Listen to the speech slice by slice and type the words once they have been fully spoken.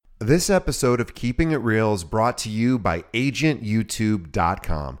This episode of Keeping It Real is brought to you by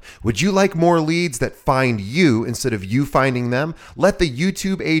agentyoutube.com. Would you like more leads that find you instead of you finding them? Let the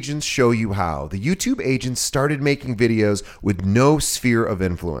YouTube agents show you how. The YouTube agents started making videos with no sphere of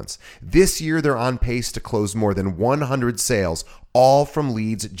influence. This year, they're on pace to close more than 100 sales, all from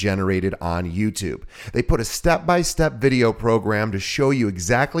leads generated on YouTube. They put a step-by-step video program to show you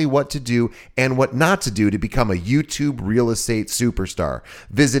exactly what to do and what not to do to become a YouTube real estate superstar.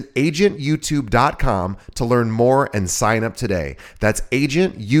 Visit agentyoutube.com to learn more and sign up today. That's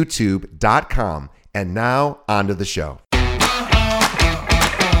agentyoutube.com. And now, on to the show.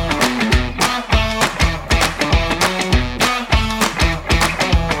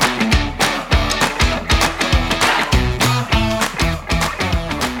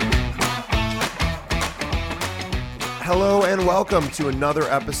 Hello and welcome to another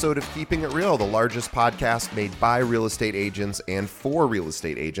episode of Keeping It Real, the largest podcast made by real estate agents and for real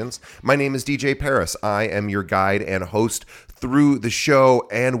estate agents. My name is DJ Paris. I am your guide and host through the show,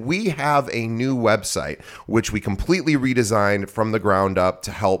 and we have a new website which we completely redesigned from the ground up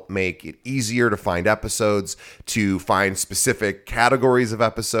to help make it easier to find episodes, to find specific categories of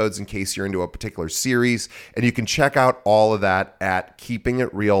episodes in case you're into a particular series, and you can check out all of that at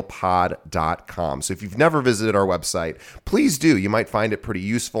keepingitrealpod.com. So if you've never visited our website, please do. You might find it pretty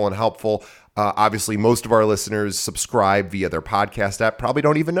useful and helpful. Obviously, most of our listeners subscribe via their podcast app, probably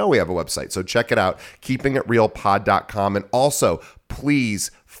don't even know we have a website. So check it out, keepingitrealpod.com. And also,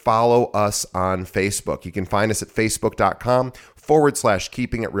 please follow us on Facebook. You can find us at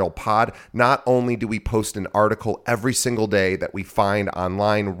facebook.com/Keeping It Real Pod. Not only do we post an article every single day that we find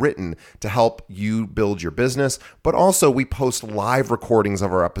online written to help you build your business, but also we post live recordings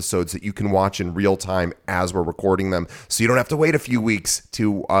of our episodes that you can watch in real time as we're recording them, so you don't have to wait a few weeks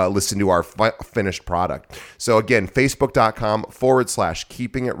to listen to our finished product. So again,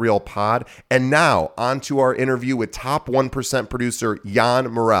 facebook.com/Keeping It Real Pod. And now on to our interview with top 1% producer Jan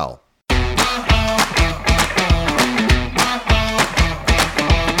Morell.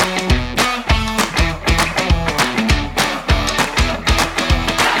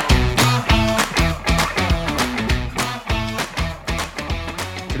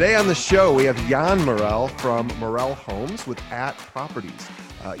 Today on the show, we have Jan Morell from Morell Homes with At Properties.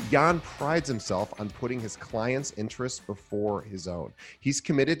 Jan prides himself on putting his clients' interests before his own. He's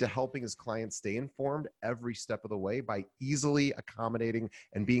committed to helping his clients stay informed every step of the way by easily accommodating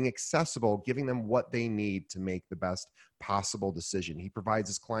and being accessible, giving them what they need to make the best possible decision. He provides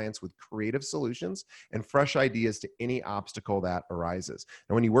his clients with creative solutions and fresh ideas to any obstacle that arises.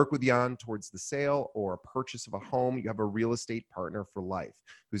 And when you work with Jan towards the sale or a purchase of a home, you have a real estate partner for life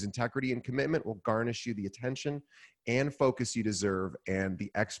whose integrity and commitment will garnish you the attention and focus you deserve and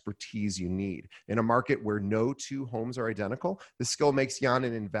the expertise you need. In a market where no two homes are identical, this skill makes Jan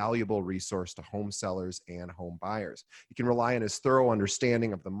an invaluable resource to home sellers and home buyers. You can rely on his thorough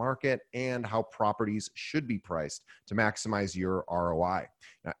understanding of the market and how properties should be priced to maximize your ROI.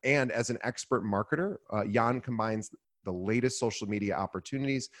 And as an expert marketer, Jan combines the latest social media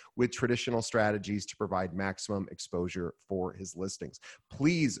opportunities with traditional strategies to provide maximum exposure for his listings.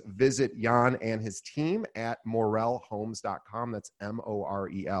 Please visit Jan and his team at morellhomes.com. That's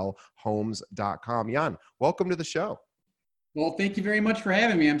MOREL homes.com. Jan, welcome to the show. Well, thank you very much for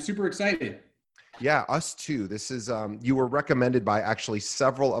having me. I'm super excited. Yeah, us too. This is, you were recommended by actually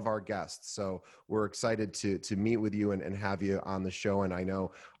several of our guests. So we're excited to meet with you and have you on the show. And I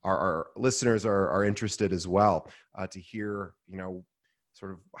know our listeners are interested as well to hear,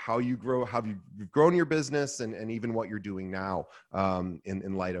 sort of how you grow, how you've grown your business and even what you're doing now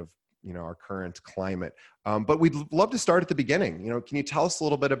in light of, our current climate. But we'd love to start at the beginning. Can you tell us a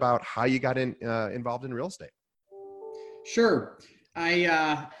little bit about how you got involved in real estate? Sure.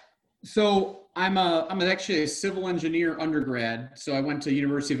 So I'm actually a civil engineer undergrad. So I went to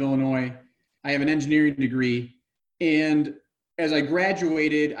University of Illinois. I have an engineering degree. And as I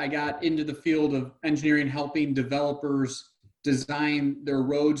graduated, I got into the field of engineering, helping developers design their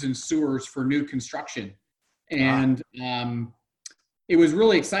roads and sewers for new construction. And it was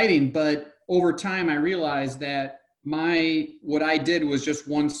really exciting. But over time, I realized that what I did was just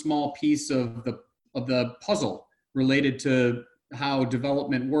one small piece of the puzzle related to how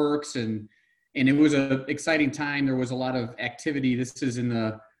development works, and it was an exciting time. There was a lot of activity. This is in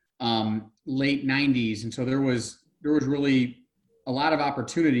the late 90s, and so there was really a lot of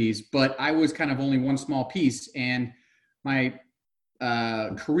opportunities, but I was kind of only one small piece, and my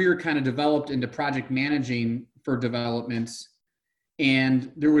career kind of developed into project managing for developments,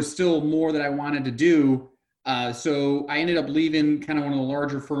 and there was still more that I wanted to do. So I ended up leaving kind of one of the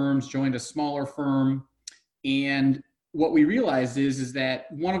larger firms, joined a smaller firm, and what we realized is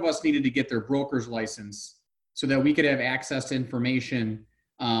that one of us needed to get their broker's license so that we could have access to information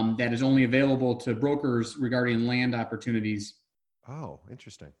that is only available to brokers regarding land opportunities. Oh,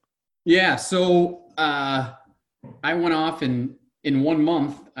 interesting. Yeah. So I went off and in 1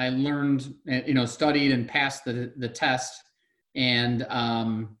 month I learned, studied and passed the test. And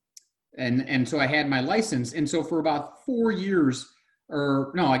so I had my license. And so for about 4 years,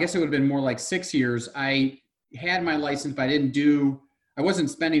 or no, I guess it would have been more like 6 years, I had my license, but I wasn't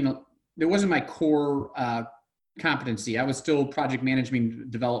spending, it wasn't my core competency. I was still project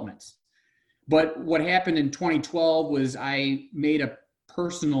management developments. But what happened in 2012 was I made a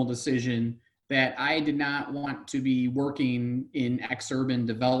personal decision that I did not want to be working in exurban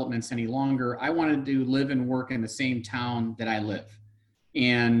developments any longer. I wanted to live and work in the same town that I live.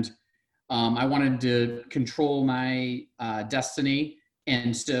 And I wanted to control my destiny.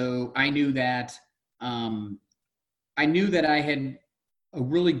 And so I knew that I had a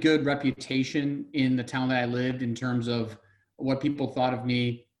really good reputation in the town that I lived in terms of what people thought of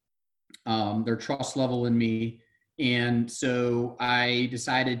me, their trust level in me. And so I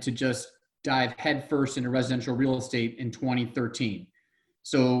decided to just dive headfirst into residential real estate in 2013.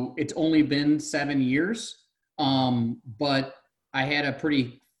 So it's only been 7 years, but I had a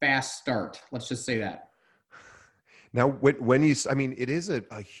pretty fast start. Let's just say that. Now, when you, I mean, it is a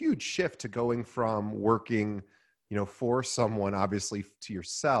huge shift to going from working, for someone, obviously, to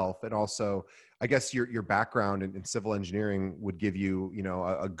yourself. And also, I guess your background in civil engineering would give you,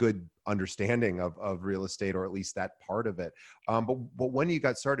 a good understanding of real estate, or at least that part of it. But when you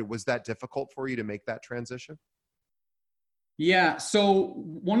got started, was that difficult for you to make that transition? Yeah. So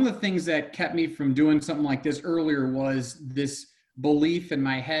one of the things that kept me from doing something like this earlier was this belief in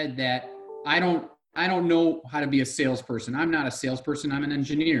my head that I don't know how to be a salesperson. I'm not a salesperson. I'm an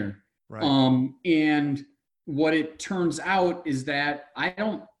engineer. Right. And what it turns out is that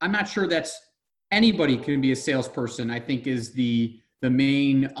I'm not sure that's anybody can be a salesperson, I think is the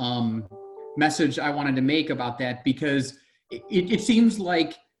main message I wanted to make about that, because it seems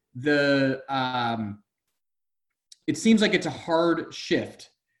like it's a hard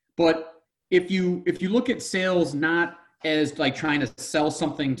shift. But if you look at sales not as like trying to sell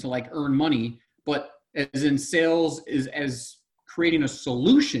something to like earn money, but as in sales is as creating a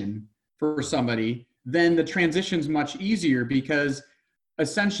solution for somebody, then the transition's much easier, because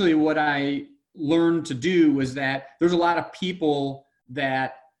essentially what I learned to do was that there's a lot of people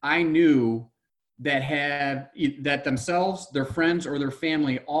that I knew that themselves, their friends, or their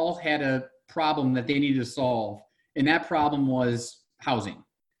family all had a problem that they needed to solve. And that problem was housing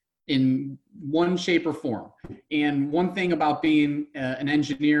in one shape or form. And one thing about being an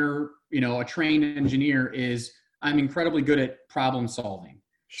engineer, a trained engineer, is I'm incredibly good at problem solving.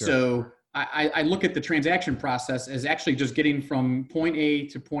 Sure. So I look at the transaction process as actually just getting from point A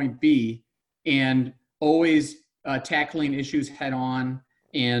to point B, and always tackling issues head on.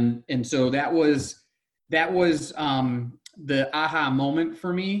 And so that was the aha moment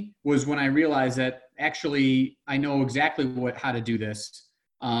for me, was when I realized that actually I know exactly how to do this.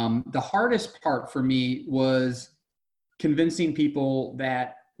 The hardest part for me was convincing people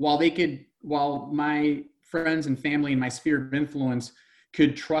that while my friends and family and my sphere of influence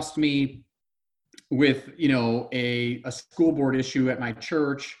could trust me with, a school board issue at my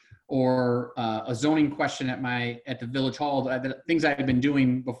church, or a zoning question at the village hall, the things I had been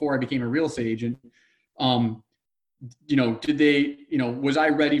doing before I became a real estate agent, was I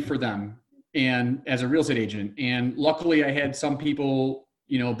ready for them? And as a real estate agent, and luckily I had some people,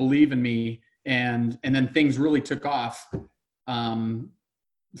 believe in me, and then things really took off.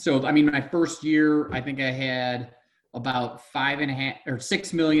 So, I mean, my first year, I think I had about 5.5 or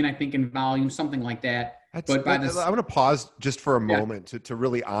 6 million, I think, in volume, something like that. I want to pause just for a moment to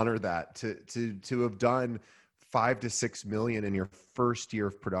really honor that, to have done 5 to 6 million in your first year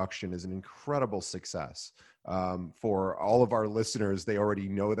of production is an incredible success. For all of our listeners, they already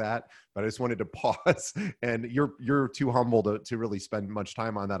know that, but I just wanted to pause. And you're too humble to really spend much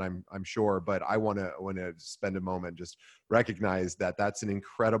time on that, I'm sure. But I want to spend a moment, just recognize that that's an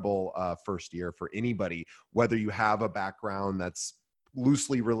incredible first year for anybody, whether you have a background that's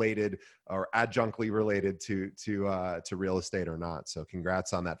loosely related or adjunctly related to real estate or not. So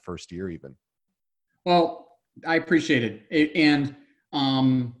congrats on that first year even. Well, I appreciate it. And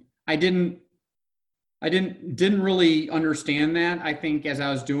I didn't really understand that, I think, as I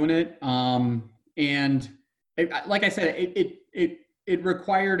was doing it. Like I said, it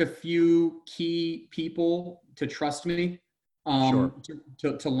required a few key people to trust me, Sure.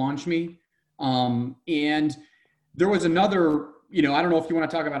 to launch me. And there was another, I don't know if you want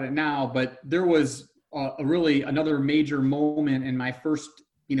to talk about it now, but there was a really another major moment in my first,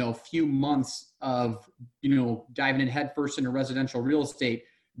 few months of, diving in headfirst into residential real estate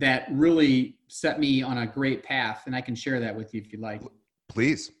that really set me on a great path. And I can share that with you if you'd like.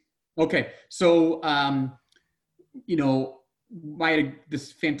 Please. Okay. So, I had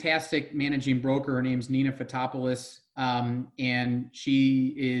this fantastic managing broker. Her name's Nina Fotopoulos. And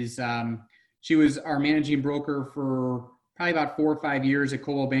she was our managing broker for probably about 4 or 5 years at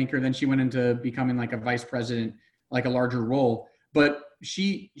Coldwell Banker. Then she went into becoming like a vice president, like a larger role. But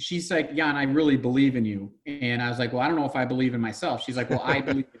she's like, Jan, I really believe in you. And I was like, well, I don't know if I believe in myself. She's like, well, I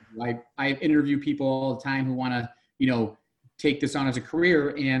believe in you. I interview people all the time who want to, take this on as a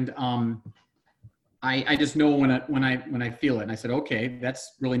career. And I just know when I feel it. And I said, okay,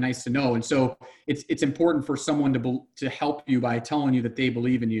 that's really nice to know. And so it's important for someone to help you by telling you that they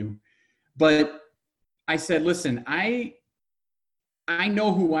believe in you. But I said, listen, I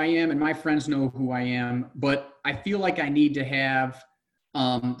know who I am and my friends know who I am, but I feel like I need to have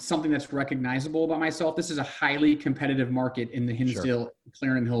something that's recognizable about myself. This is a highly competitive market in the Hinsdale,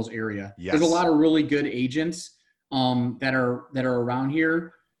 Clarendon Hills area. Yes. There's a lot of really good agents that are around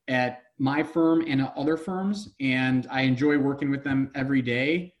here at my firm and at other firms, and I enjoy working with them every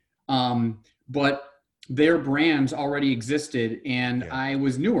day. But their brands already existed, and I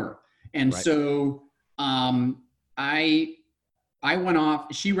was newer, and so I went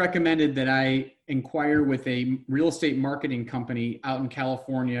off. She recommended that I inquire with a real estate marketing company out in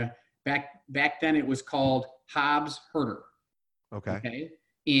California. Back then, it was called Hobbs Herder. Okay.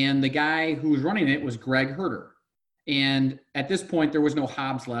 And the guy who was running it was Greg Herder. And at this point, there was no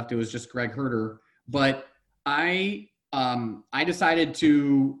Hobbs left. It was just Greg Herder. But I decided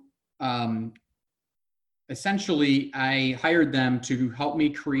to essentially, I hired them to help me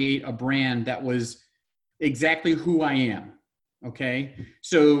create a brand that was exactly who I am. Okay.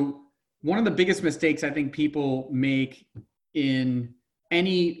 So one of the biggest mistakes I think people make in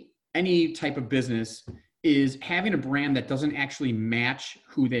any type of business is having a brand that doesn't actually match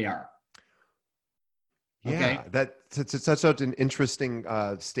who they are. Yeah, that's such an interesting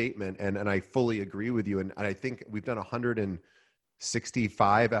statement, and I fully agree with you. And I think we've done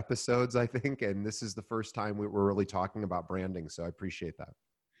 165 episodes, I think, and this is the first time we're really talking about branding. So I appreciate that.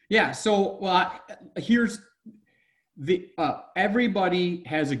 Yeah. So here's the everybody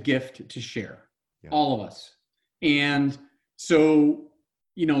has a gift to share, all of us, and so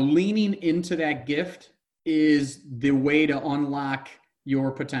leaning into that gift is the way to unlock your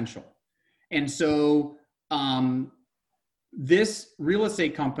potential, and so. This real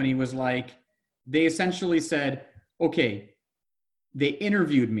estate company was like, they essentially said, okay, they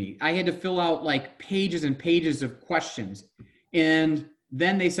interviewed me. I had to fill out like pages and pages of questions. And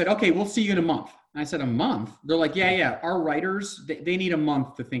then they said, okay, we'll see you in a month. And I said, a month? They're like, yeah. Our writers, they need a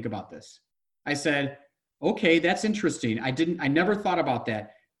month to think about this. I said, okay, that's interesting. I never thought about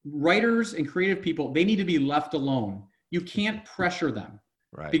that. Writers and creative people, they need to be left alone. You can't pressure them.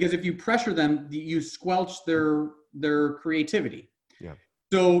 Right. Because if you pressure them, you squelch their creativity. Yeah.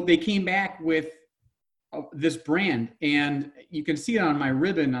 So they came back with this brand, and you can see it on my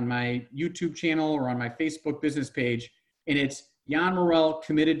ribbon on my YouTube channel or on my Facebook business page, and it's Jan Morel,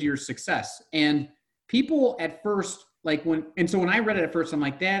 committed to your success. And people at first, so when I read it at first, I'm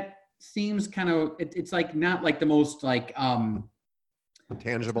like, that seems kind of, it's like not like the most like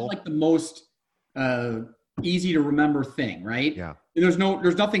tangible, like the most easy to remember thing, right? Yeah. There's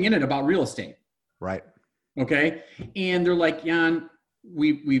nothing in it about real estate. Right. Okay. And they're like, Jan,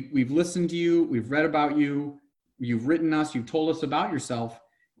 we've listened to you. We've read about you. You've written us. You've told us about yourself.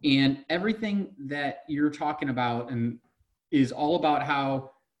 And everything that you're talking about and is all about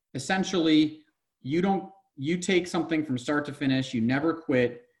how essentially you take something from start to finish. You never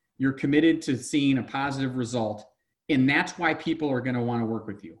quit. You're committed to seeing a positive result. And that's why people are going to want to work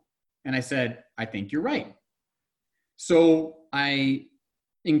with you. And I said, I think you're right. So I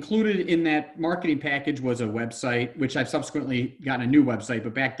included in that marketing package was a website, which I've subsequently gotten a new website.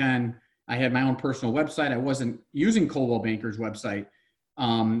 But back then I had my own personal website. I wasn't using Coldwell Banker's website.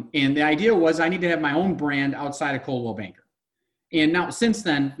 And the idea was I need to have my own brand outside of Coldwell Banker. And now since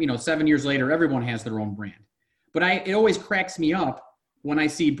then, 7 years later, everyone has their own brand. But it always cracks me up when I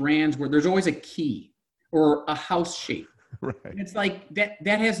see brands where there's always a key or a house shape. Right. And it's like that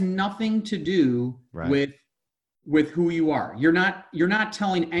has nothing to do with who you are. You're not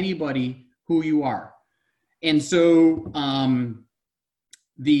telling anybody who you are. And so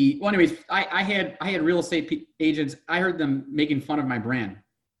anyways, I had real estate agents. I heard them making fun of my brand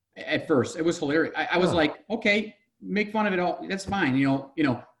at first. It was hilarious. I was like, okay, make fun of it all. That's fine.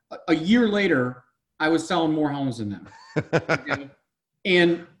 A year later, I was selling more homes than them. Okay?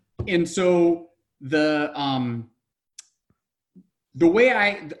 And so the the way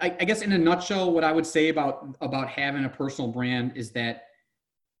I guess in a nutshell, what I would say about having a personal brand is that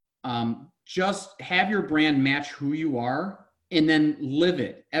just have your brand match who you are and then live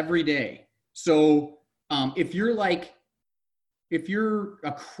it every day. So if you're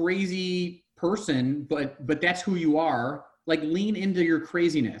a crazy person, but that's who you are, like lean into your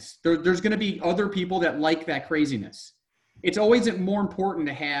craziness. There's going to be other people that like that craziness. It's always more important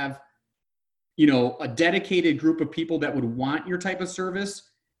to have, a dedicated group of people that would want your type of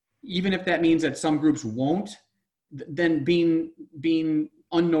service, even if that means that some groups won't, than being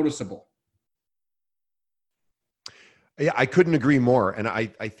unnoticeable. Yeah, I couldn't agree more. And I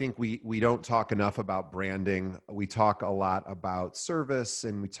think we don't talk enough about branding. We talk a lot about service,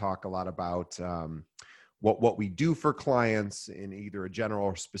 and we talk a lot about what we do for clients in either a general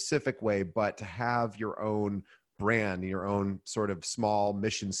or specific way, but to have your own brand, your own sort of small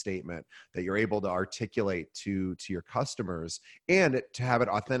mission statement that you're able to articulate to your customers, and to have it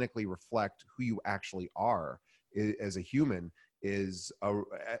authentically reflect who you actually are as a human is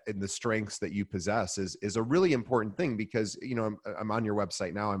and the strengths that you possess is a really important thing, because I'm on your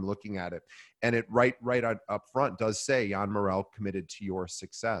website now, I'm looking at it, and it right up front does say Jan Morel, committed to your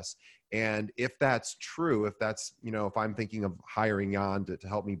success. And if that's true, if that's if I'm thinking of hiring Jan to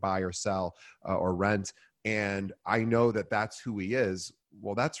help me buy or sell or rent, and I know that that's who he is,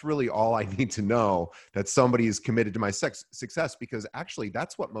 well, that's really all I need to know, that somebody is committed to my success, because actually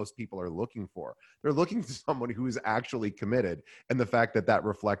that's what most people are looking for. They're looking for somebody who is actually committed. And the fact that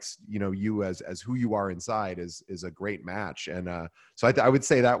reflects, you as who you are inside is a great match. And so I would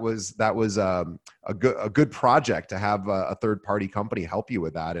say that was a good project to have a third party company help you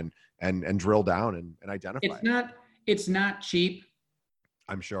with that and drill down and identify. It's not cheap.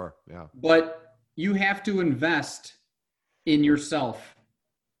 I'm sure. Yeah. But you have to invest in yourself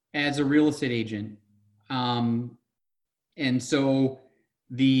as a real estate agent. And so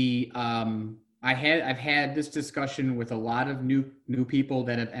I've had this discussion with a lot of new people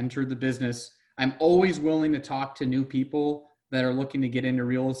that have entered the business. I'm always willing to talk to new people that are looking to get into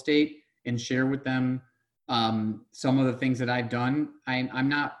real estate and share with them some of the things that I've done. I'm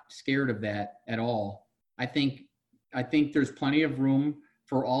not scared of that at all. I think there's plenty of room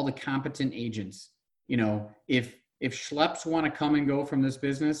for all the competent agents. If schleps want to come and go from this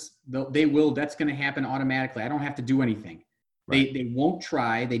business, they will. That's going to happen automatically. I don't have to do anything. Right. They won't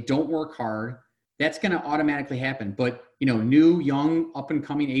try. They don't work hard. That's going to automatically happen. But new, young, up and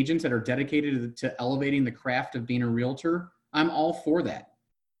coming agents that are dedicated to elevating the craft of being a realtor, I'm all for that.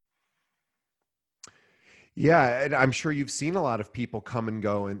 Yeah, and I'm sure you've seen a lot of people come and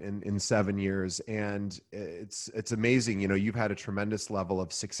go in 7 years, and it's amazing. You've had a tremendous level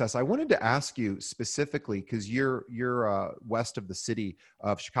of success. I wanted to ask you specifically, because you're west of the city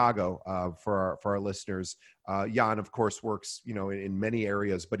of Chicago, for our listeners. Jan, of course, works in many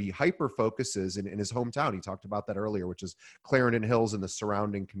areas, but he hyper focuses in his hometown. He talked about that earlier, which is Clarendon Hills and the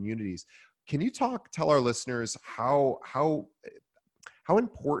surrounding communities. Can you tell our listeners how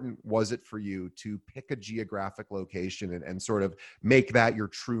important was it for you to pick a geographic location and sort of make that your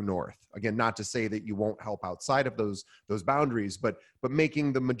true north? Again, not to say that you won't help outside of those boundaries, but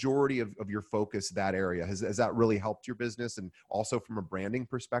making the majority of your focus that area. Has that really helped your business? And also from a branding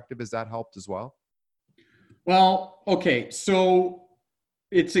perspective, has that helped as well? Well, okay. So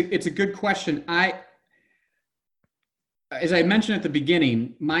it's a good question. As I mentioned at the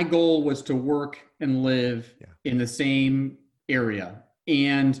beginning, my goal was to work and live in the same area.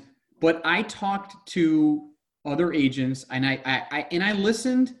 But I talked to other agents, and I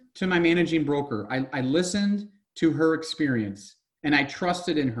listened to my managing broker. I listened to her experience, and I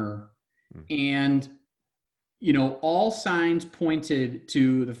trusted in her. And, all signs pointed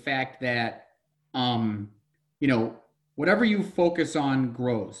to the fact that, whatever you focus on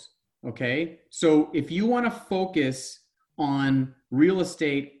grows. Okay. So if you want to focus on real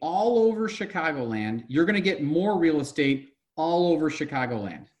estate all over Chicagoland, you're going to get more real estate all over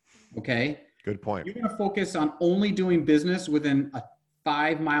Chicagoland. Okay. Good point. You're going to focus on only doing business within a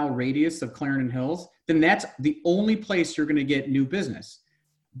 5-mile radius of Clarendon Hills, then that's the only place you're going to get new business.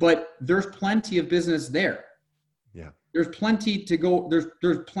 But there's plenty of business there. Yeah. There's plenty to go.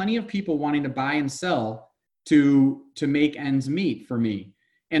 There's plenty of people wanting to buy and sell to make ends meet for me.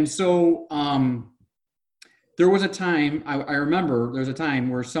 And so there was a time, I remember there was a time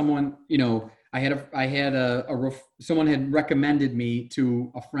where someone, someone had recommended me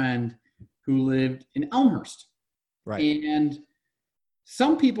to a friend who lived in Elmhurst. Right. And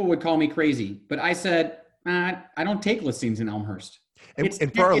some people would call me crazy, but I said, I don't take listings in Elmhurst.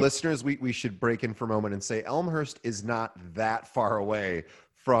 And for our listeners, we should break in for a moment and say Elmhurst is not that far away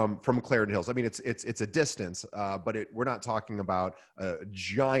from Clarendon Hills. I mean, it's a distance, but we're not talking about a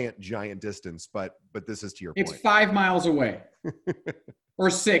giant distance. But this is to your It's point. 5 miles away, or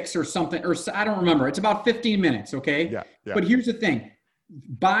 6 or something, or I don't remember. It's about 15 minutes. Okay. Yeah. But here's the thing.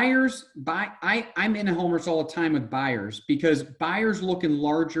 I'm in Elmhurst all the time with buyers, because buyers look in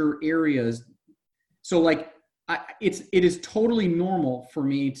larger areas. So like it is totally normal for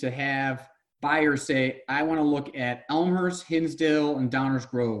me to have buyers say, I want to look at Elmhurst, Hinsdale, and Downers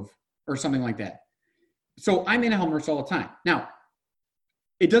Grove, or something like that. So I'm in Elmhurst all the time. Now,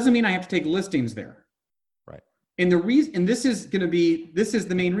 it doesn't mean I have to take listings there. Right. And the reason, and this is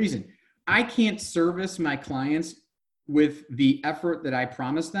the main reason, I can't service my clients with the effort that I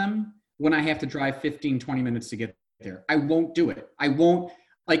promise them when I have to drive 15, 20 minutes to get there. I won't do it. I won't,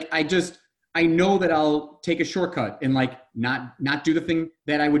 like, I know that I'll take a shortcut and like not do the thing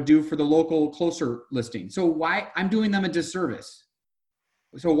that I would do for the local closer listing. So why I'm doing them a disservice.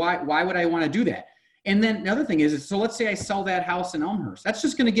 So why would I want to do that? And then the other thing is, so let's say I sell that house in Elmhurst. That's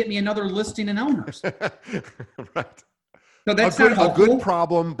just going to get me another listing in Elmhurst. Right. So that's a good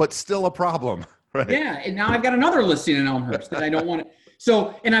problem, but still a problem. Right. Yeah. And now I've got another listing in Elmhurst that I don't want to.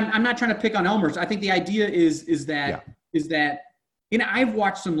 So, and I'm not trying to pick on Elmhurst. I think the idea is that, you know, I've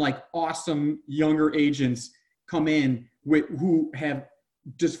watched some like awesome younger agents come in who have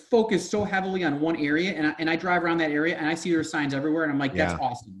just focused so heavily on one area. And I drive around that area and I see their signs everywhere. And I'm like, that's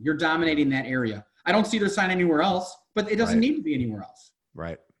awesome. You're dominating that area. I don't see their sign anywhere else, but it doesn't need to be anywhere else.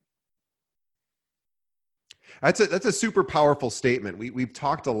 Right. That's a super powerful statement. We've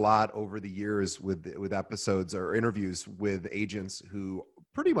talked a lot over the years with episodes or interviews with agents who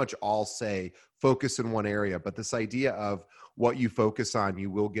pretty much all say focus in one area, but this idea of what you focus on,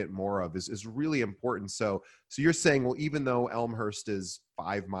 you will get more of is really important. So you're saying, well, even though Elmhurst is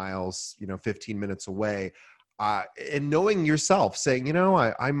 5 miles, 15 minutes away, and knowing yourself, saying,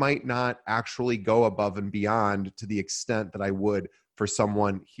 I might not actually go above and beyond to the extent that I would for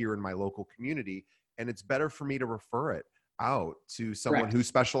someone here in my local community. And it's better for me to refer it out to someone who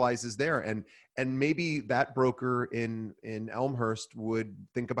specializes there. And maybe that broker in Elmhurst would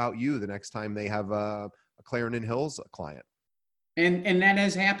think about you the next time they have a Clarendon Hills client. And that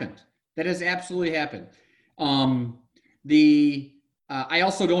has happened. That has absolutely happened. I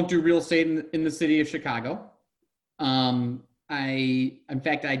also don't do real estate in the city of Chicago. In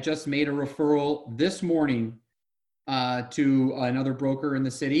fact, I just made a referral this morning to another broker in the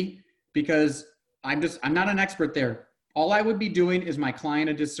city, because I'm not an expert there. All I would be doing is my client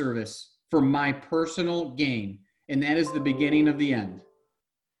a disservice for my personal gain. And that is the beginning of the end.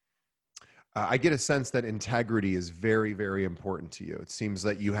 I get a sense that integrity is very, very important to you. It seems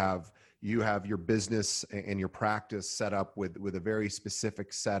that you have your business and your practice set up with a very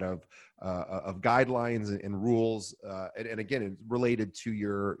specific set of guidelines and rules. And again, it's related to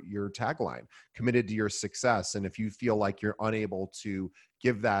your tagline, committed to your success. And if you feel like you're unable to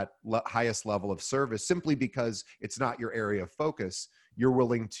give that highest level of service simply because it's not your area of focus, you're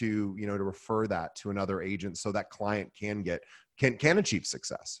willing to, to refer that to another agent so that client can achieve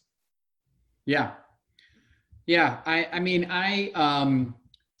success. Yeah. Yeah.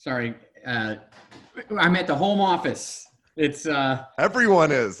 Sorry. I'm at the home office. It's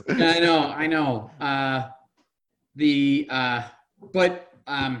everyone is. I know. But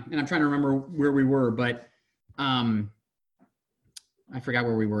and I'm trying to remember where we were, but I forgot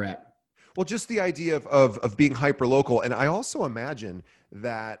where we were at. Well, just the idea of being hyper local. And I also imagine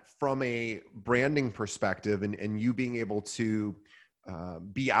that from a branding perspective and you being able to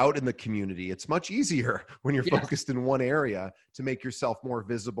be out in the community, it's much easier when you're focused in one area to make yourself more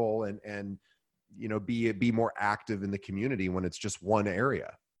visible and be more active in the community when it's just one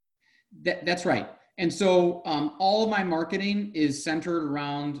area. That's right. And so all of my marketing is centered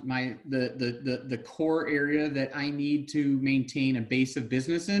around the core area that I need to maintain a base of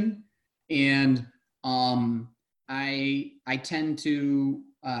business in. And I tend to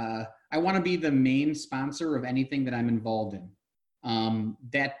I want to be the main sponsor of anything that I'm involved in. And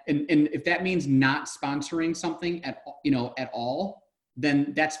if that means not sponsoring something at all,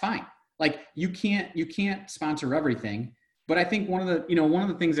 then that's fine. Like you can't sponsor everything, but I think one of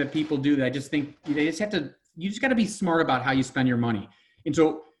the things that people do that I just think you just got to be smart about how you spend your money. And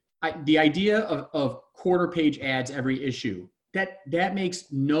so the idea of quarter page ads every issue, that makes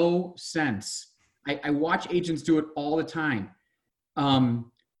no sense. I watch agents do it all the time. When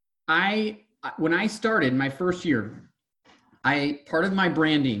I started my first year, part of my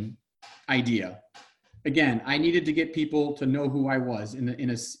branding idea, again, I needed to get people to know who I was in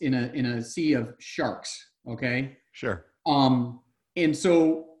a sea of sharks. Okay. Sure. And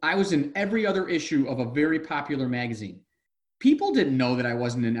so I was in every other issue of a very popular magazine. people didn't know that I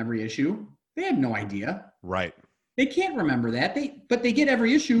wasn't in every issue. They had no idea. Right. They can't remember that. But they get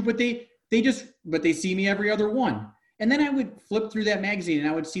every issue, but they see me every other one. And then I would flip through that magazine and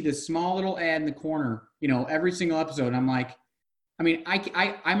I would see this small little ad in the corner, every single episode. And I'm like, I mean,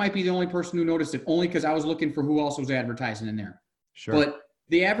 I might be the only person who noticed it, only because I was looking for who else was advertising in there. Sure. But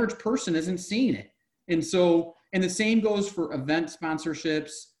the average person isn't seeing it. And the same goes for event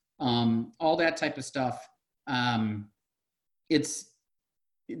sponsorships, all that type of stuff. It's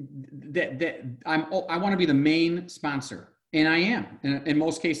that I want to be the main sponsor, and I am in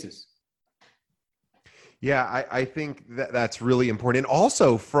most cases. Yeah, I think that's really important. And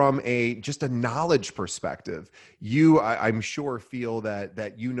also from just a knowledge perspective, I'm sure feel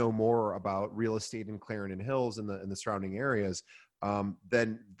that you know more about real estate in Clarendon Hills and the surrounding areas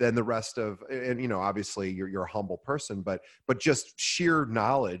than the rest of, and obviously you're a humble person, but just sheer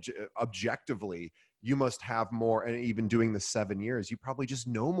knowledge objectively, you must have more. And even doing the 7 years, you probably just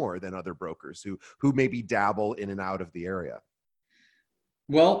know more than other brokers who maybe dabble in and out of the area.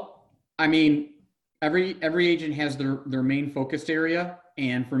 Well, I mean, every agent has their main focused area.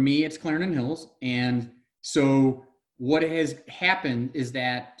 And for me, it's Clarendon Hills. And so what has happened is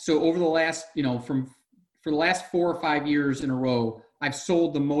that, so over the last, for the last 4 or 5 years in a row, I've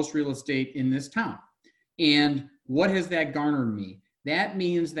sold the most real estate in this town. And what has that garnered me? That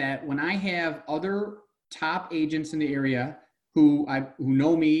means that when I have other top agents in the area who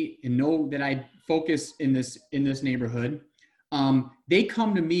know me and know that I focus in this neighborhood, they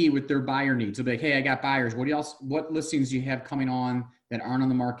come to me with their buyer needs. They'll be like, hey, I got buyers. What listings do you have coming on that aren't on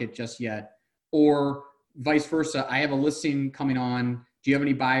the market just yet? Or vice versa. I have a listing coming on. Do you have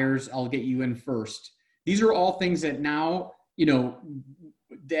any buyers? I'll get you in first. These are all things that now,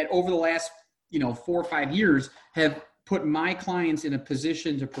 that over the last, 4 or 5 years have put my clients in a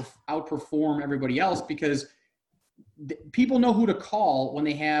position to outperform everybody else, because people know who to call when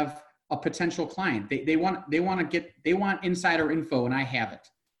they have a potential client. They want insider info, and I have it.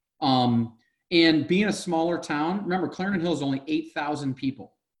 And being a smaller town, remember Clarendon Hills is only 8,000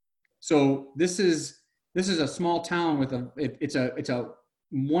 people. So this is a small town with it's a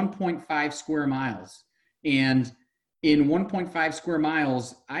 1.5 square miles. And in 1.5 square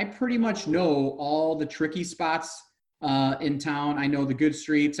miles, I pretty much know all the tricky spots in town. I know the good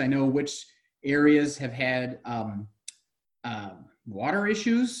streets. I know which areas have had water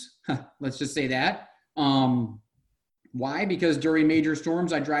issues. Let's just say that. Why? Because during major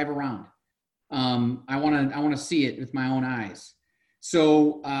storms, I drive around. I want to see it with my own eyes.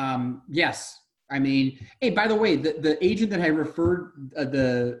 So yes, I mean, hey, by the way, the agent that I referred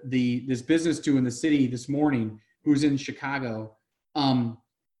this business to in the city this morning, who's in Chicago,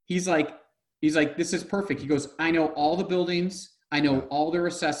 he's like, this is perfect. He goes, I know all the buildings. I know all their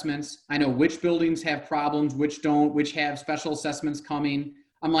assessments. I know which buildings have problems, which don't, which have special assessments coming.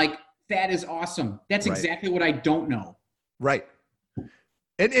 I'm like, that is awesome. That's right. Exactly what I don't know. Right.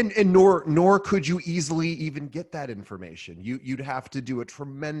 And nor could you easily even get that information. You'd have to do a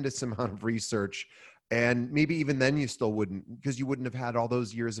tremendous amount of research, and maybe even then you still wouldn't, because you wouldn't have had all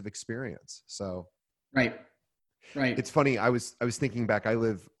those years of experience. So, right. It's funny. I was thinking back. I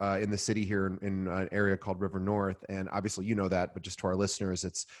live in the city here in an area called River North, and obviously you know that, but just to our listeners,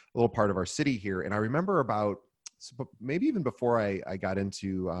 it's a little part of our city here. And I remember maybe even before I got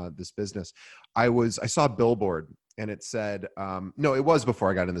into this business, I saw a billboard, and it said, no, it was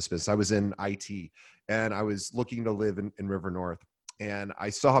before I got in this business. I was in IT, and I was looking to live in River North, and I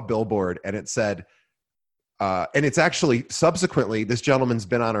saw a billboard, and it said, and it's actually subsequently, this gentleman's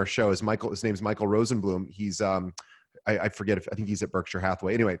been on our show. His name's Michael Rosenblum. He's, I forget I think he's at Berkshire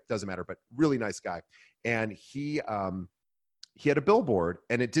Hathaway. Anyway, doesn't matter, but really nice guy. And he had a billboard,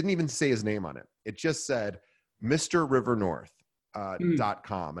 and it didn't even say his name on it. It just said Mr. River North.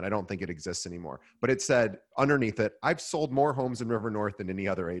 .com, and I don't think it exists anymore, but it said underneath it, I've sold more homes in River North than any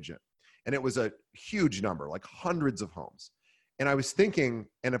other agent. And it was a huge number, like hundreds of homes. And I was thinking,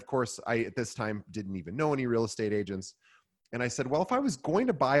 and of course I at this time didn't even know any real estate agents. And I said, well, if I was going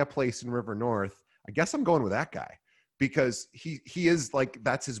to buy a place in River North, I guess I'm going with that guy, because he is like,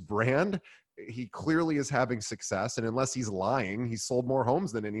 that's his brand. He clearly is having success. And unless he's lying, he's sold more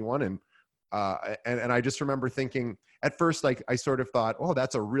homes than anyone. And I just remember thinking at first, like I sort of thought, oh,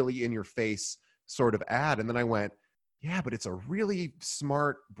 that's a really in your face sort of ad. And then I went, yeah, but it's a really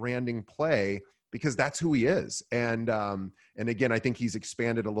smart branding play, because that's who he is. And again, I think he's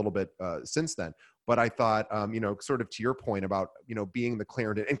expanded a little bit since then, But I thought, sort of to your point about, being the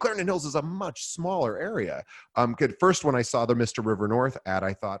Clarendon, and Clarendon Hills is a much smaller area. Good. First, when I saw the Mr. River North ad,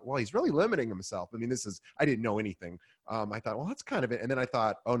 I thought, well, he's really limiting himself. I mean, I didn't know anything. I thought, well, that's kind of it. And then I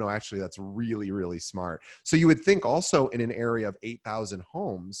thought, oh no, actually that's really, really smart. So you would think also in an area of 8,000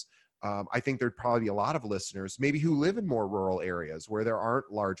 homes, I think there'd probably be a lot of listeners maybe who live in more rural areas where there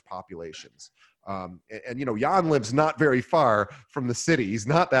aren't large populations. Jan lives not very far from the city. He's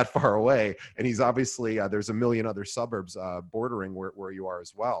not that far away. And he's obviously, there's a million other suburbs bordering where you are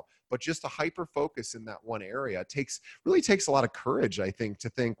as well. But just a hyper focus in that one area really takes a lot of courage, I think, to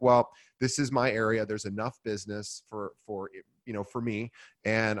think, well, this is my area. There's enough business for me,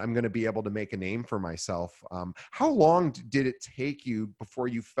 and I'm going to be able to make a name for myself. How long did it take you before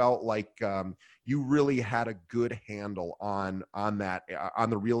you felt like you really had a good handle on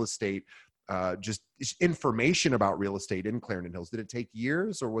the real estate, just information about real estate in Clarendon Hills? Did it take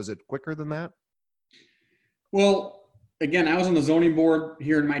years, or was it quicker than that? Well, again, I was on the zoning board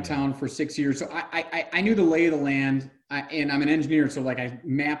here in my town for 6 years, so I knew the lay of the land, and I'm an engineer, so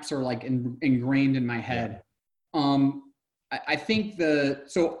maps are like ingrained in my head. I think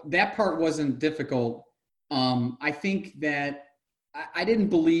so that part wasn't difficult. I think that I didn't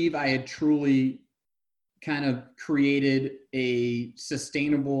believe I had truly kind of created a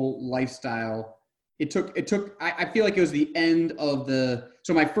sustainable lifestyle. I feel like it was the end of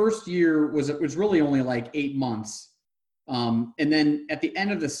so my first year was really only like 8 months. And then at the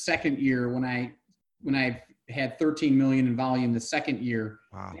end of the second year, when I had 13 million in volume the second year,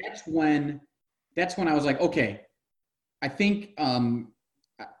 wow, that's when I was like, okay, I think, I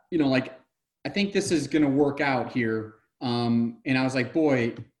think this is going to work out here. And I was like,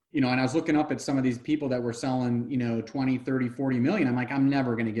 boy, and I was looking up at some of these people that were selling, 20, 30, 40 million. I'm like, I'm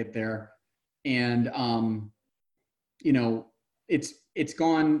never going to get there. And, it's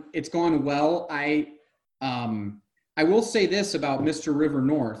gone well. I will say this about Mr. River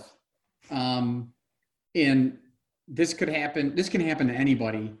North. And this can happen to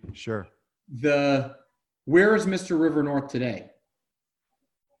anybody. Sure. Where is Mr. River North today?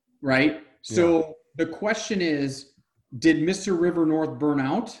 Right? So the question is, did Mr. River North burn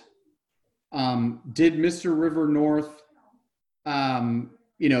out? Did Mr. River North,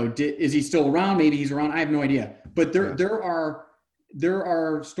 is he still around? Maybe he's around. I have no idea. But there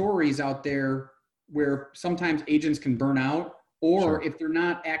are stories out there where sometimes agents can burn out, or sure, if they're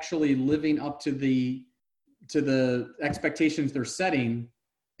not actually living up to the expectations they're setting,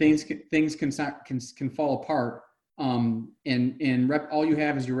 things can fall apart. All you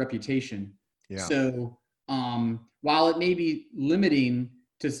have is your reputation. Yeah. So while it may be limiting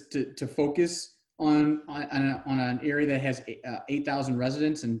to focus on an area that has 8,000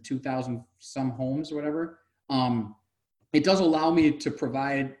 residents and 2,000 some homes or whatever, it does allow me to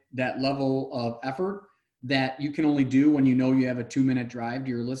provide that level of effort that you can only do when you have a 2-minute drive to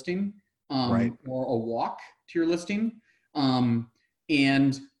your listing, right, or a walk to your listing, but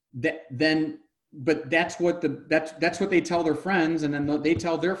that's what they tell their friends, and then they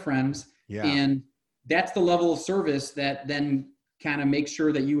tell their friends, and that's the level of service that then kind of makes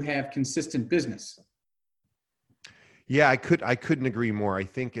sure that you have consistent business. Yeah, I couldn't agree more. I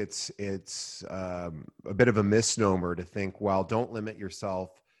think it's a bit of a misnomer to think, well, don't limit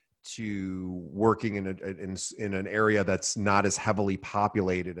yourself to working in an area that's not as heavily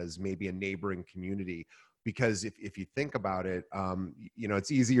populated as maybe a neighboring community. Because if you think about it,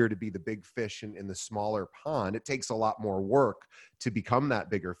 it's easier to be the big fish in the smaller pond. It takes a lot more work to become that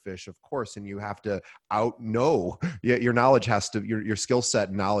bigger fish, of course, and you have to know. Your knowledge your skill set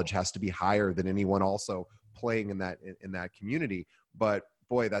and knowledge has to be higher than anyone also playing in that community. But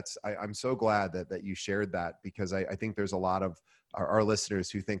boy, I'm so glad that you shared that, because I think there's a lot of our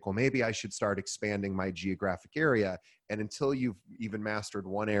listeners who think, well, maybe I should start expanding my geographic area. And until you've even mastered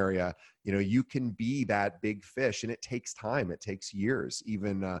one area, you can be that big fish, and it takes time. It takes years,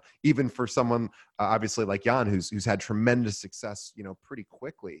 even for someone obviously like Jan, who's had tremendous success, pretty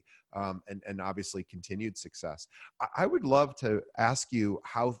quickly, and obviously continued success. I would love to ask you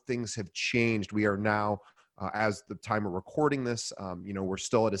how things have changed. We are now, as the time of recording this, we're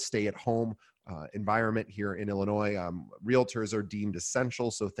still at a stay-at-home environment here in Illinois. Realtors are deemed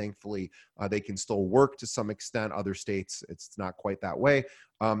essential, so thankfully they can still work to some extent. Other states, it's not quite that way.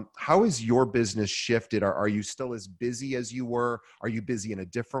 How has your business shifted? Are you still as busy as you were? Are you busy in a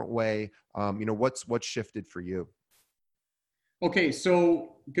different way? What's shifted for you? Okay,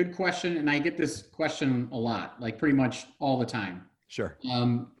 so good question, and I get this question a lot, like pretty much all the time. Sure.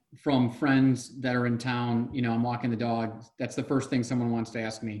 From friends that are in town, I'm walking the dog. That's the first thing someone wants to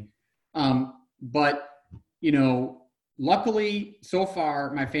ask me. But luckily, so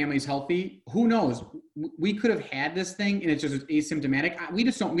far, my family's healthy. Who knows? We could have had this thing and it's just asymptomatic. We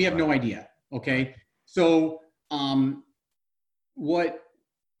just don't, we have no idea. Okay. So, what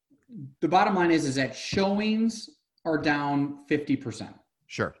the bottom line is that showings are down 50%.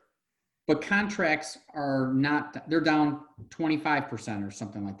 Sure. But contracts are not, they're down 25% or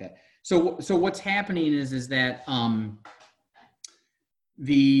something like that. So what's happening is that,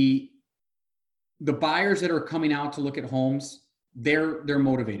 the buyers that are coming out to look at homes, they're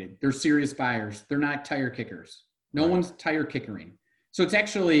motivated. They're serious buyers. They're not tire kickers. No one's tire kickering. So it's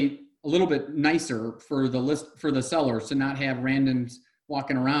actually a little bit nicer for the sellers to not have randoms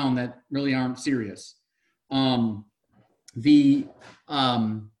walking around that really aren't serious. I'm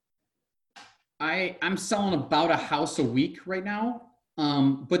selling about a house a week right now.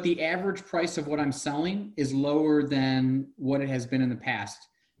 But the average price of what I'm selling is lower than what it has been in the past,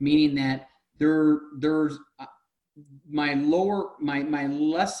 meaning that there's my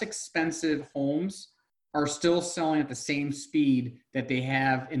less expensive homes are still selling at the same speed that they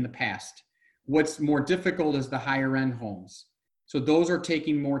have in the past. What's more difficult is the higher end homes. So those are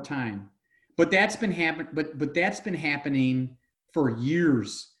taking more time, but that's been happening for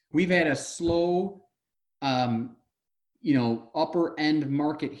years. We've had a slow, upper end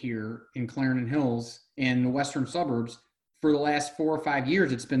market here in Clarendon Hills and the western suburbs. For the last 4 or 5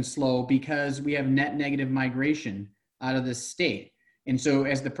 years, it's been slow because we have net negative migration out of this state. And so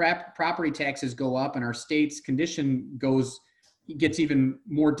as the property taxes go up and our state's condition gets even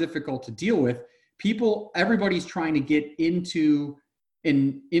more difficult to deal with, everybody's trying to get into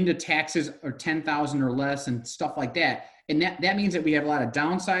taxes or 10,000 or less and stuff like that. And that means that we have a lot of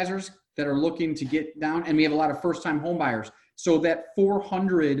downsizers that are looking to get down, and we have a lot of first-time home buyers. So that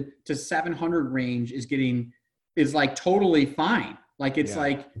 400 to 700 range is like totally fine. Like it's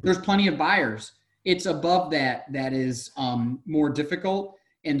like there's plenty of buyers. It's above that is more difficult.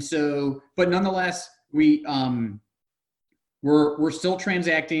 And so, but nonetheless, we're still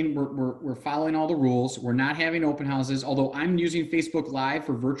transacting. We're following all the rules. We're not having open houses, although I'm using Facebook Live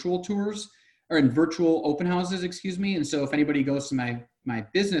for virtual tours or in virtual open houses, excuse me. And so if anybody goes to my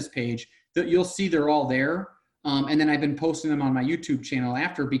business page, you'll see they're all there. And then I've been posting them on my YouTube channel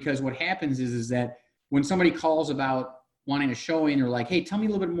after, because what happens is that when somebody calls about wanting a showing or like, hey, tell me a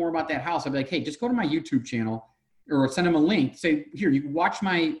little bit more about that house, I'll be like, hey, just go to my YouTube channel or send them a link. Say, here, you can watch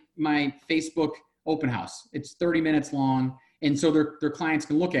my Facebook open house. It's 30 minutes long. And so their clients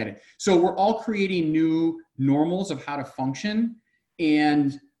can look at it. So we're all creating new normals of how to function.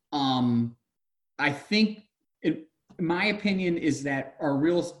 And I think, my opinion is that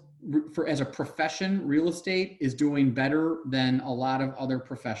as a profession, real estate is doing better than a lot of other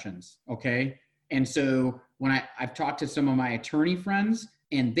professions. Okay. And so when I've talked to some of my attorney friends,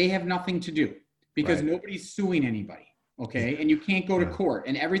 and they have nothing to do because nobody's suing anybody. Okay. And you can't go to court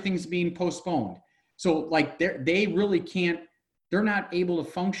and everything's being postponed. So like they really can't, they're not able to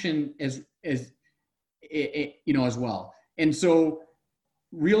function as well. And so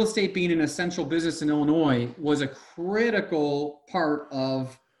real estate being an essential business in Illinois was a critical part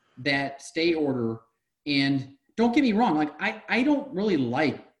of that stay order. And don't get me wrong, like I don't really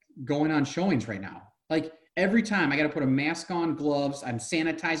like going on showings right now. Like every time I got to put a mask on, gloves, I'm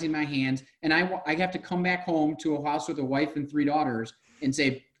sanitizing my hands, and I have to come back home to a house with a wife and 3 daughters and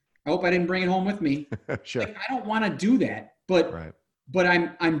say, I hope I didn't bring it home with me. Sure. Like, I don't want to do that, but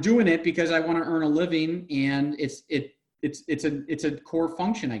I'm doing it because I want to earn a living, and it's a core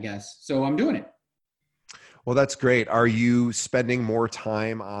function, I guess. So I'm doing it. Well, that's great. Are you spending more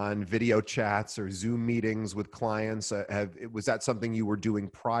time on video chats or Zoom meetings with clients? Was that something you were doing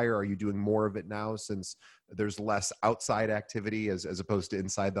prior? Are you doing more of it now since there's less outside activity as opposed to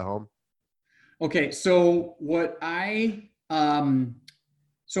inside the home? Okay. So I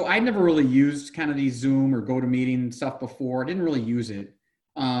never really used kind of these Zoom or GoToMeeting stuff before. I didn't really use it.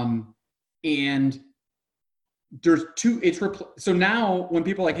 And there's so now when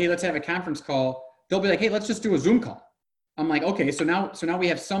people are like, hey, let's have a conference call, they'll be like, hey, let's just do a Zoom call. I'm like, okay, so now we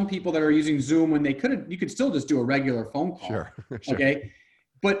have some people that are using Zoom when you could still just do a regular phone call. Sure. Okay.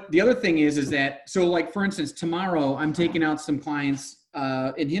 But the other thing is that, so like, for instance, tomorrow I'm taking out some clients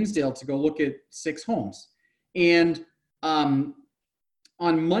in Hinsdale to go look at 6 homes. And on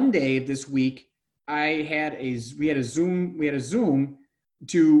Monday this week, we had a Zoom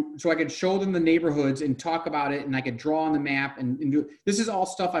so I could show them the neighborhoods and talk about it, and I could draw on the map and do. This is all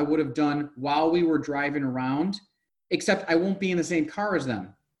stuff I would have done while we were driving around, except I won't be in the same car as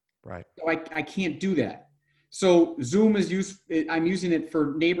them. Right. So I can't do that. So Zoom I'm using it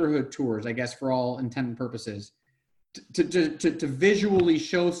for neighborhood tours, I guess, for all intent and purposes, to visually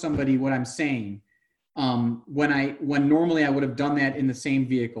show somebody what I'm saying. when normally I would have done that in the same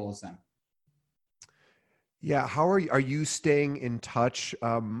vehicle as them. Yeah. How are you staying in touch?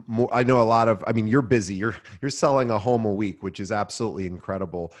 More, I know a lot of, I mean, you're busy, you're selling a home a week, which is absolutely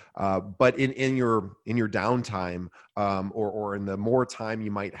incredible. But in your downtime, or in the more time you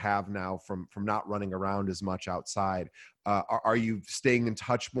might have now from not running around as much outside, are you staying in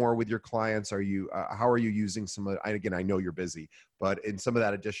touch more with your clients? Are you, how are you using some of, again, I know you're busy, but in some of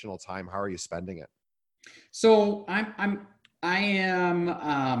that additional time, how are you spending it? So I'm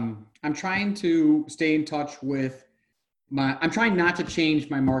trying to stay in touch with I'm trying not to change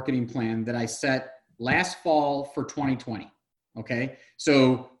my marketing plan that I set last fall for 2020. Okay.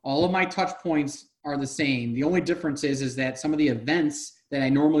 So all of my touch points are the same. The only difference is that some of the events that I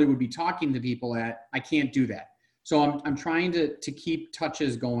normally would be talking to people at, I can't do that. So I'm trying to keep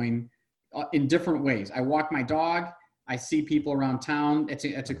touches going in different ways. I walk my dog. I see people around town.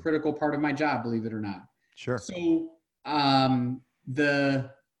 It's a critical part of my job, believe it or not. Sure. So I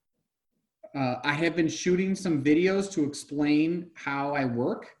have been shooting some videos to explain how I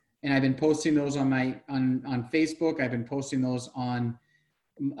work, and I've been posting those on on Facebook. I've been posting those on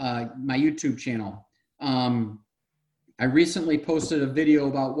my YouTube channel. I recently posted a video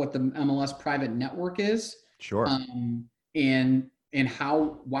about what the MLS private network is. Sure. And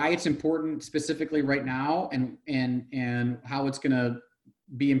why it's important specifically right now, and how it's going to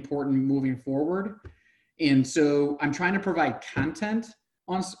be important moving forward. And so I'm trying to provide content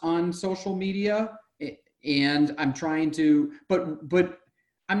on social media, and I'm trying to, but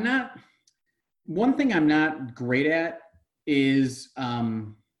I'm not, one thing I'm not great at is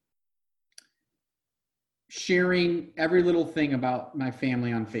sharing every little thing about my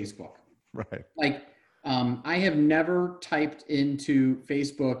family on Facebook. Right. Like, I have never typed into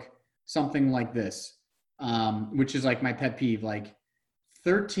Facebook something like this, which is like my pet peeve. Like,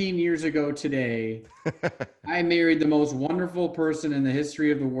 13 years ago today, I married the most wonderful person in the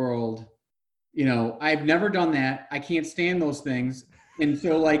history of the world. You know, I've never done that. I can't stand those things. And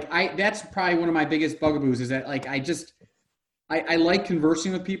so like, that's probably one of my biggest bugaboos, is that like, I like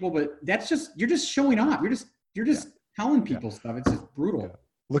conversing with people, but you're just showing off. You're just telling people stuff. It's just brutal. Yeah.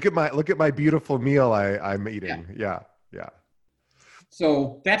 Look at my beautiful meal I'm eating. Yeah.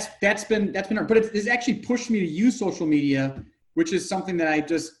 So that's been hard, but it's actually pushed me to use social media, which is something that I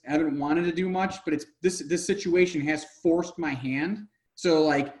just haven't wanted to do much, but it's this situation has forced my hand. So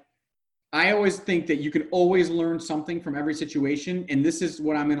like, I always think that you can always learn something from every situation. And this is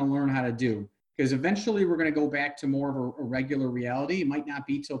what I'm going to learn how to do, because eventually we're going to go back to more of a regular reality. It might not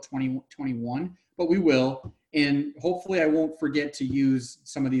be till 2021, but we will. And hopefully I won't forget to use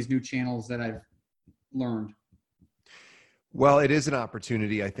some of these new channels that I've learned. Well, it is an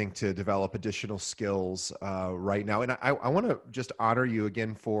opportunity, I think, to develop additional skills right now. And I want to just honor you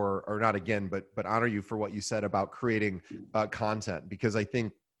again or not again, but honor you for what you said about creating content, because I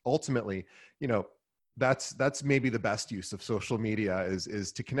think ultimately, that's maybe the best use of social media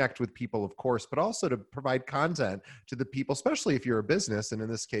is to connect with people, of course, but also to provide content to the people, especially if you're a business. And in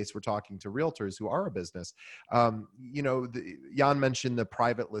this case, we're talking to realtors who are a business. Jan mentioned the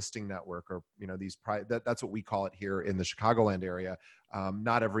private listing network, or, that's what we call it here in the Chicagoland area.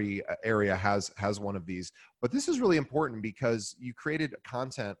 Not every area has one of these, but this is really important because you created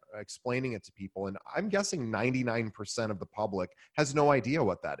content explaining it to people. And I'm guessing 99% of the public has no idea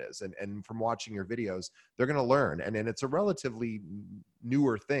what that is. And from watching your videos, they're going to learn. And it's a relatively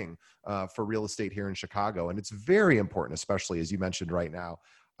newer thing for real estate here in Chicago. And it's very important, especially as you mentioned right now.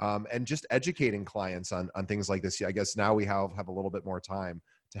 And just educating clients on things like this. I guess now we have a little bit more time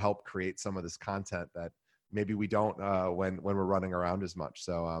to help create some of this content that maybe we don't when we're running around as much.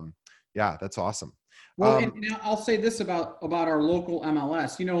 So yeah, that's awesome. Well, and I'll say this about our local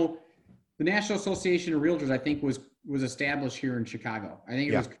MLS. The National Association of Realtors, I think, was established here in Chicago. I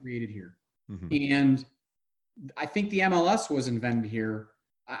think it was created here. Mm-hmm. And I think the MLS was invented here.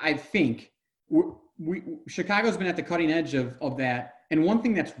 I think Chicago's been at the cutting edge of that. And one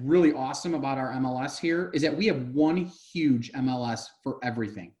thing that's really awesome about our MLS here is that we have one huge MLS for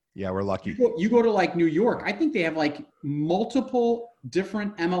everything. Yeah, we're lucky. You go to like New York, I think they have like multiple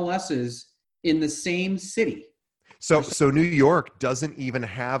different MLSs in the same city. So New York doesn't even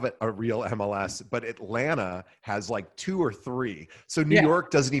have a real MLS, but Atlanta has like 2 or 3. So New York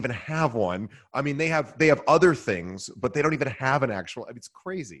doesn't even have one. I mean, they have other things, but they don't even have an actual. I mean, it's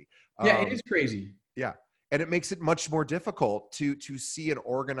crazy. Yeah, it is crazy. Yeah. And it makes it much more difficult to see an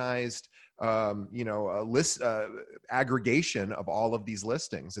organized, list aggregation of all of these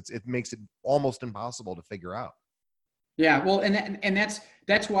listings. It makes it almost impossible to figure out. Yeah, well, and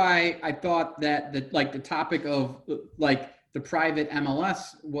that's why I thought that the topic of like the private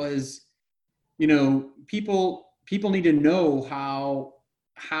MLS was people need to know how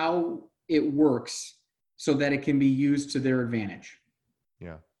it works so that it can be used to their advantage.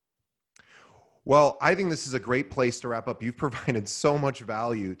 Yeah. Well, I think this is a great place to wrap up. You've provided so much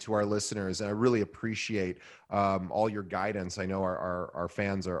value to our listeners, and I really appreciate all your guidance. I know our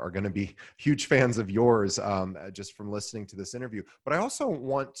fans are going to be huge fans of yours just from listening to this interview. But I also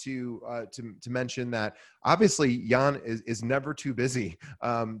want to mention that obviously Jan is never too busy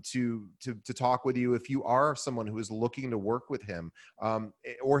to talk with you. If you are someone who is looking to work with him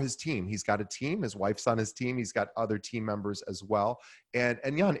or his team, he's got a team. His wife's on his team. He's got other team members as well. And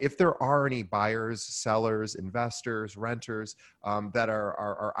Jan, if there are any buyers, sellers, investors, renters that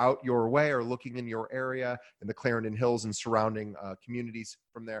are out your way or looking in your area in the Clarendon Hills and surrounding communities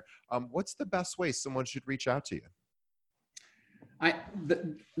from there, what's the best way someone should reach out to you?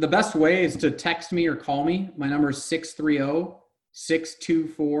 The best way is to text me or call me. My number is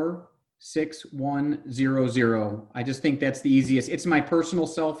 630-624-6100. I just think that's the easiest. It's my personal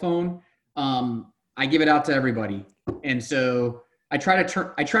cell phone. I give it out to everybody. And so I try to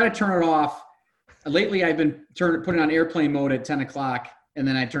turn it off. Lately, I've been putting on airplane mode at 10 o'clock, and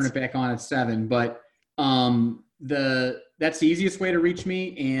then I turn it back on at 7. But that's the easiest way to reach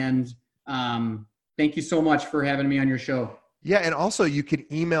me. And thank you so much for having me on your show. Yeah, and also you can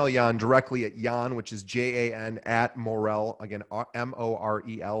email Jan directly at Jan, which is JAN at Morel, again,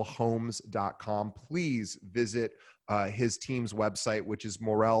 MOREL homes.com. Please visit his team's website, which is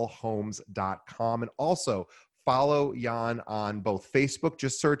morelhomes.com. And also follow Jan on both Facebook.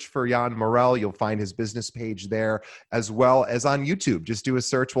 Just search for Jan Morel. You'll find his business page there, as well as on YouTube. Just do a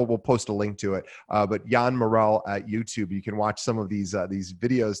search. We'll post a link to it. But Jan Morel at YouTube, you can watch some of these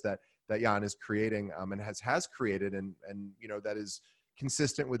videos that Jan is creating and has created, and that is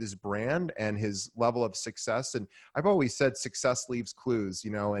consistent with his brand and his level of success. And I've always said success leaves clues,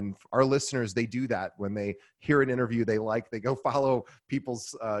 and our listeners, they do that when they hear an interview they go follow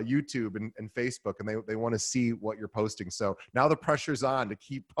people's YouTube and Facebook, and they want to see what you're posting. So now the pressure's on to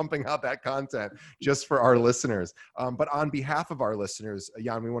keep pumping out that content just for our listeners. But on behalf of our listeners,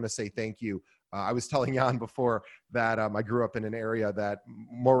 Jan, we want to say thank you. I was telling Jan before that I grew up in an area that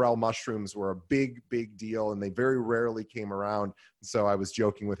morel mushrooms were a big, big deal, and they very rarely came around. So I was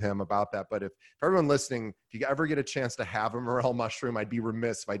joking with him about that. But if everyone listening, if you ever get a chance to have a morel mushroom, I'd be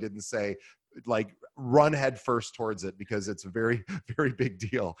remiss if I didn't say, run head first towards it, because it's a very, very big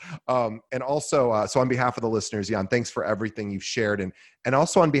deal. And also, so on behalf of the listeners, Jan, thanks for everything you've shared. And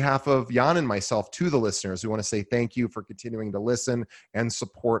also on behalf of Jan and myself to the listeners, we want to say thank you for continuing to listen and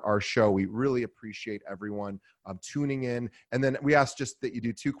support our show. We really appreciate everyone tuning in. And then we ask just that you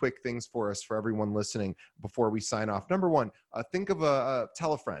do 2 quick things for us, for everyone listening, before we sign off. Number 1, think of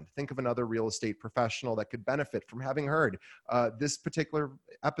tell a friend, think of another real estate professional that could benefit from having heard this particular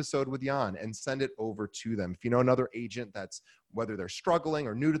episode with Jan, and send it over to them. If you know another agent that's, whether they're struggling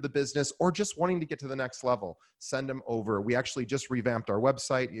or new to the business or just wanting to get to the next level, send them over. We actually just revamped our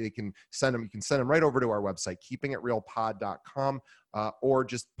website. You can send them right over to our website, keepingitrealpod.com, or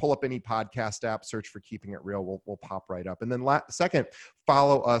just pull up any podcast app, search for Keeping It Real. We'll pop right up. And then second,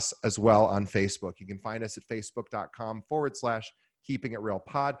 follow us as well on Facebook. You can find us at facebook.com/Keeping It Real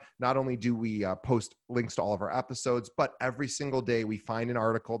Pod. Not only do we post links to all of our episodes, but every single day we find an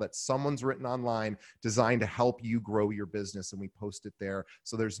article that someone's written online designed to help you grow your business, and we post it there.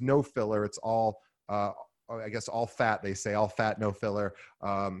 So there's no filler. It's all, I guess, all fat. They say all fat, no filler.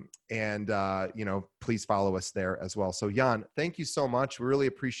 Please follow us there as well. So Jan, thank you so much. We really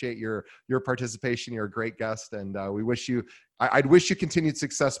appreciate your participation. You're a great guest, and we wish you, I'd wish you continued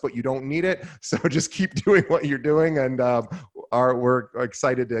success, but you don't need it. So just keep doing what you're doing. And we're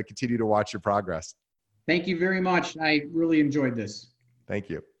excited to continue to watch your progress. Thank you very much. I really enjoyed this. Thank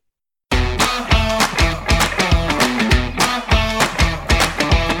you.